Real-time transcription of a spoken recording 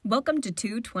Welcome to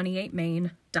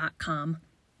 228main.com.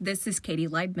 This is Katie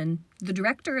Leidman, the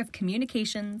Director of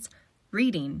Communications,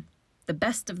 reading the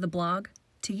best of the blog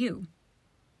to you.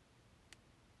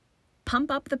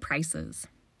 Pump up the prices,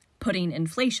 putting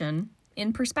inflation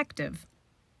in perspective.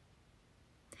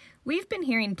 We've been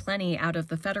hearing plenty out of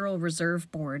the Federal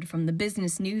Reserve Board from the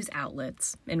business news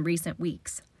outlets in recent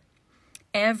weeks.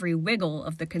 Every wiggle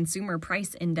of the Consumer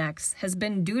Price Index has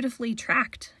been dutifully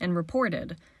tracked and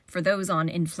reported for those on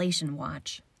inflation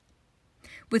watch.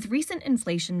 With recent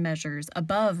inflation measures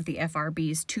above the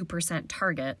FRB's 2%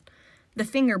 target, the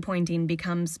finger-pointing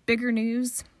becomes bigger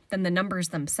news than the numbers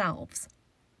themselves.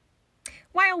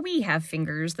 While we have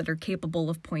fingers that are capable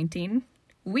of pointing,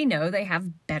 we know they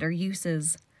have better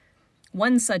uses.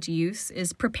 One such use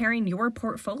is preparing your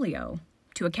portfolio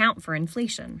to account for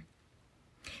inflation.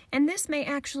 And this may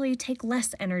actually take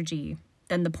less energy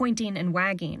than the pointing and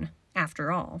wagging,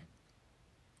 after all.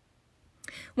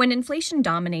 When inflation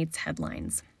dominates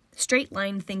headlines,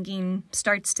 straight-line thinking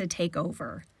starts to take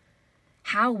over.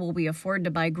 How will we afford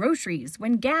to buy groceries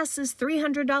when gas is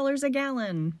 $300 a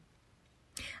gallon?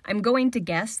 I'm going to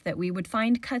guess that we would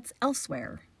find cuts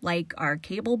elsewhere, like our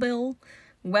cable bill,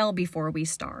 well before we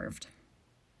starved.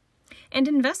 And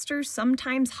investors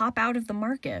sometimes hop out of the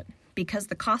market because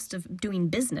the cost of doing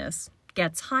business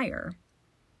gets higher.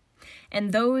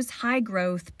 And those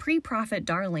high-growth, pre-profit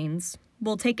darlings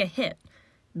will take a hit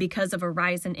because of a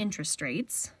rise in interest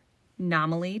rates,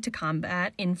 nominally to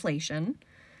combat inflation.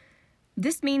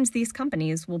 This means these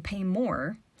companies will pay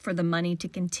more for the money to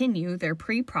continue their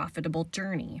pre-profitable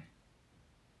journey.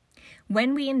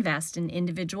 When we invest in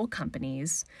individual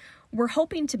companies, we're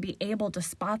hoping to be able to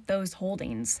spot those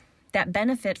holdings that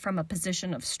benefit from a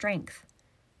position of strength,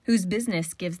 whose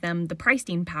business gives them the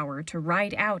pricing power to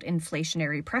ride out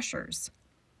inflationary pressures.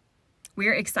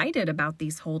 We're excited about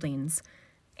these holdings,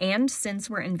 and since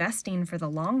we're investing for the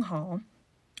long haul,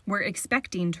 we're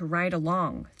expecting to ride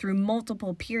along through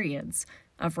multiple periods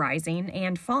of rising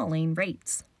and falling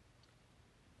rates.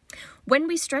 When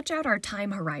we stretch out our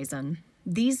time horizon,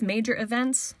 these major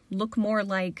events look more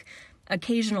like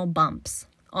occasional bumps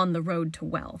on the road to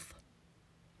wealth.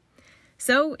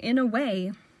 So, in a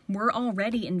way, we're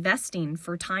already investing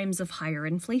for times of higher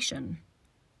inflation.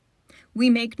 We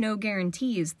make no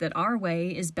guarantees that our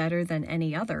way is better than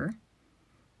any other,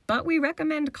 but we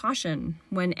recommend caution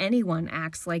when anyone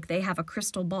acts like they have a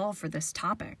crystal ball for this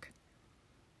topic.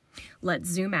 Let's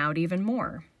zoom out even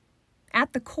more.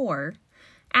 At the core,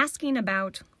 asking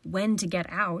about when to get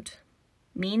out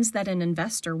means that an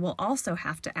investor will also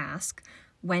have to ask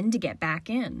when to get back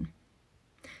in.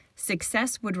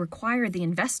 Success would require the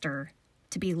investor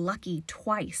to be lucky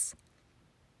twice.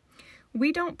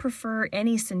 We don't prefer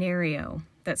any scenario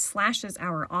that slashes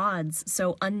our odds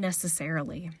so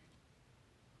unnecessarily.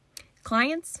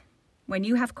 Clients, when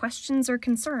you have questions or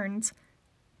concerns,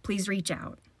 please reach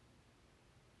out.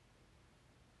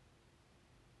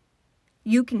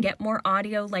 You can get more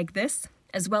audio like this,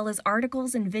 as well as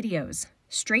articles and videos,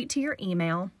 straight to your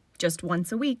email just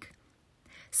once a week.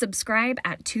 Subscribe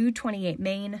at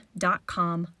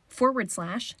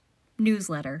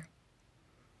 228main.com/newsletter.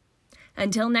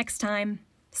 Until next time,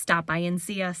 stop by and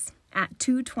see us at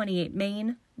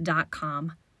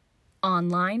 228main.com,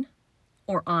 online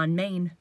or on Main.